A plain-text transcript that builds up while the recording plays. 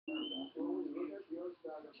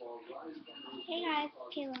Hey guys,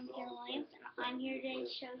 it's Caleb here, Williams, and I'm here today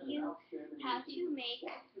to show you how to make,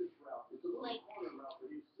 like,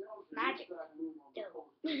 magic dough.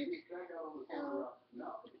 So,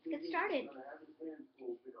 let's get started.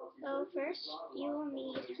 So first, you will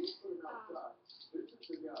need,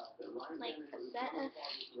 like, a set of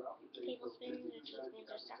tablespoons or teaspoons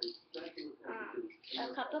or stuff,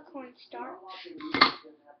 a cup of cornstarch,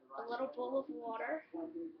 a little bowl of water,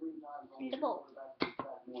 and a bowl.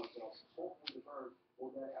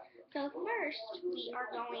 So first, we are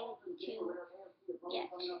going to get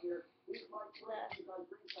the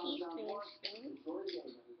teaspoon spoon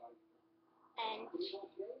and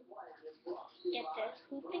get the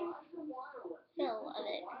scooping fill of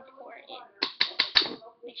it and pour it in.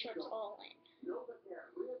 Make sure it's all in.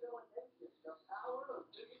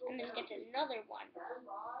 And then get another one,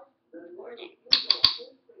 pour it in.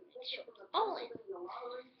 Make sure it's all in.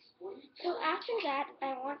 So after that,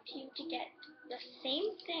 I want you to get the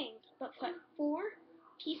same thing, but put 4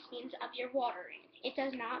 teaspoons of your water in. It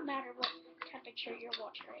does not matter what temperature your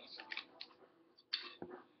water is.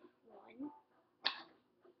 1.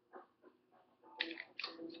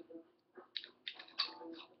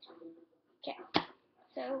 Okay,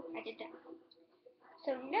 so I did that.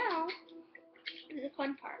 So now, this is the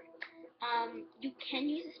fun part. You can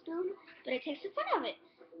use a spoon, but it takes the fun of it.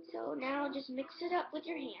 So now just mix it up with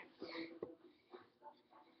your hands.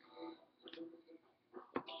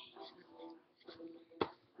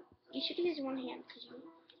 You should use one hand because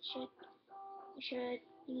you should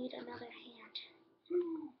need another hand.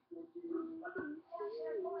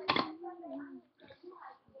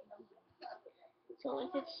 So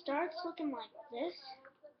if it starts looking like this,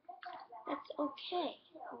 that's okay.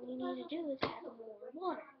 All you need to do is add more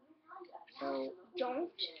water. So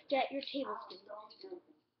don't get your tablespoon.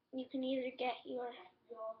 You can either get your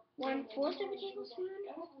 1/4 of a tablespoon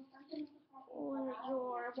or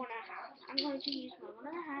your 1 1/2. I'm going to use my 1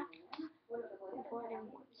 1/2 and pour it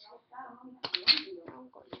in once. Now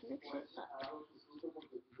I'm going to mix it up.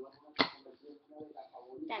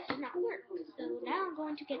 That did not work. So now I'm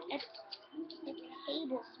going to get a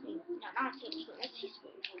tablespoon. No, not a tablespoon, a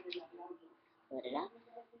teaspoon. Put it up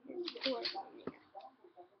and pour it on there.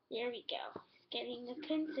 There we go. It's getting the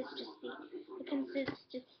consistency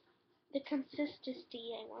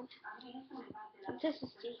I want.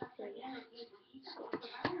 Consistency. There we go.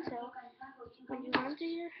 So when you run through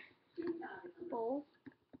your bowl,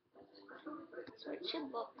 that's what it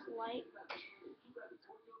should look like.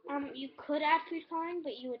 You could add food coloring,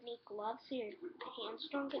 but you would need gloves so your hands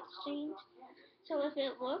don't get stained. So if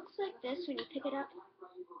it looks like this when you pick it up,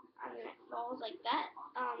 and it falls like that,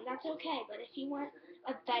 that's okay. But if you want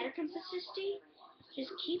a better consistency,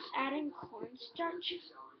 just keep adding cornstarch.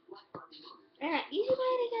 And an easy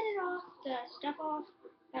way to get it off, the stuff off,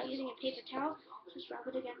 without using a paper towel, just rub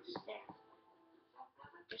it against there.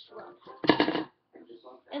 Just rub.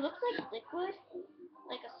 It looks like liquid,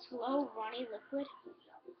 like a slow, runny liquid.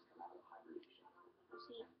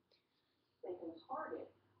 See?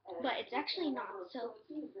 But it's actually not, so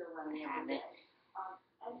I have it.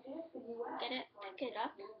 Get it, pick it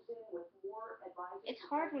up. It's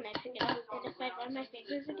hard when I pick it up, and if I run my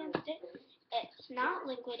fingers against it, it's not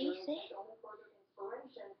liquidy, see?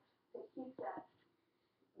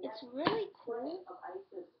 It's really cool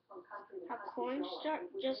how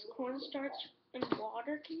cornstarch and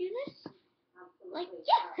water can do this. Like,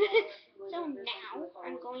 yeah! So now,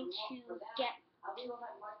 I'm going to get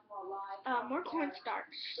more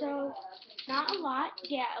cornstarch. So, not a lot,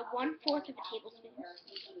 yeah, 1/4 of a tablespoon.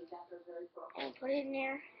 And put it in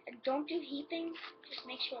there. And don't do heaping, just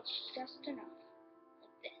make sure it's just enough.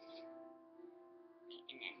 Like this. Okay,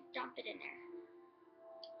 and then dump it in there.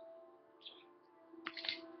 Okay.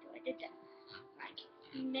 So I did that. Right.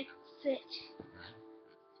 Mix it.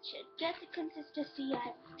 Should get the consistency I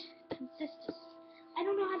want. Consistency. I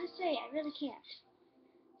don't know how to say it, I really can't.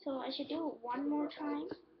 So I should do it one more time.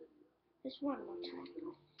 Just one more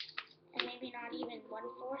time. And maybe not even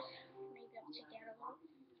 1/4. Maybe I'll take out a little.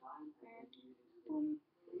 And boom.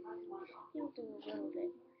 You'll do a little bit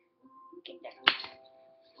more. Okay, there.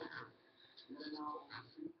 Okay.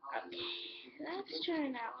 That's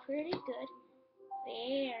turning out pretty good.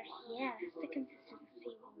 There. Yeah, that's the consistency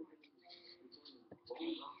we want.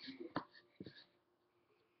 Okay.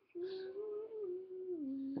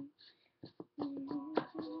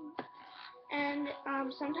 And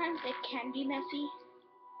sometimes it can be messy.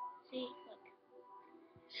 See, look.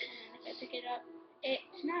 And if I pick it up,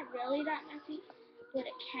 it's not really that messy, but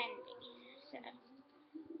it can be. So,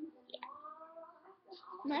 yeah.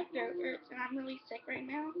 My throat hurts and I'm really sick right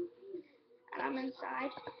now. And I'm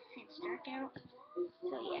inside. It's dark out.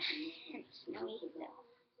 So yeah, and it's snowy. So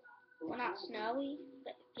well, not snowy,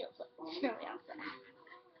 but it feels like it's snowy outside.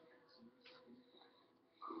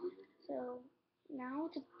 So now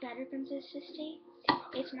it's a better consistency.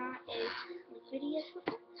 It's not as liquidy as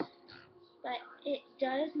before, but it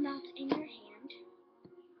does melt in your hand,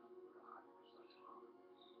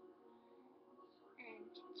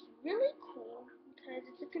 and it's really cool because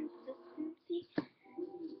it's a consistency.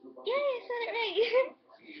 Yeah, I said it right.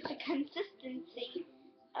 The consistency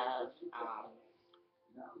of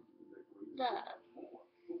the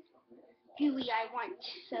gooey I want.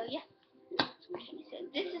 So yeah. Okay, so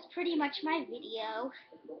this is pretty much my video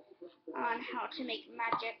on how to make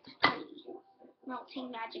magic putty, melting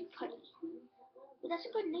magic putty. But that's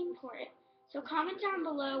a good name for it. So comment down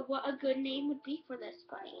below what a good name would be for this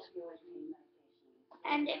putty.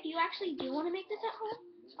 And if you actually do want to make this at home,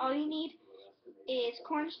 all you need is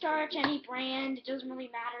cornstarch, any brand, it doesn't really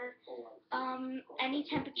matter. Any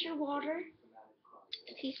temperature water,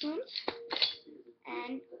 2 teaspoons,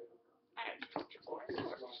 and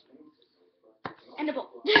and a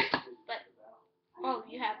bowl. But oh,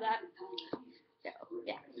 you have that. So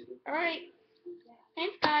yeah. All right.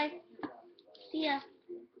 Thanks, guys. See ya.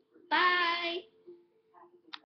 Bye.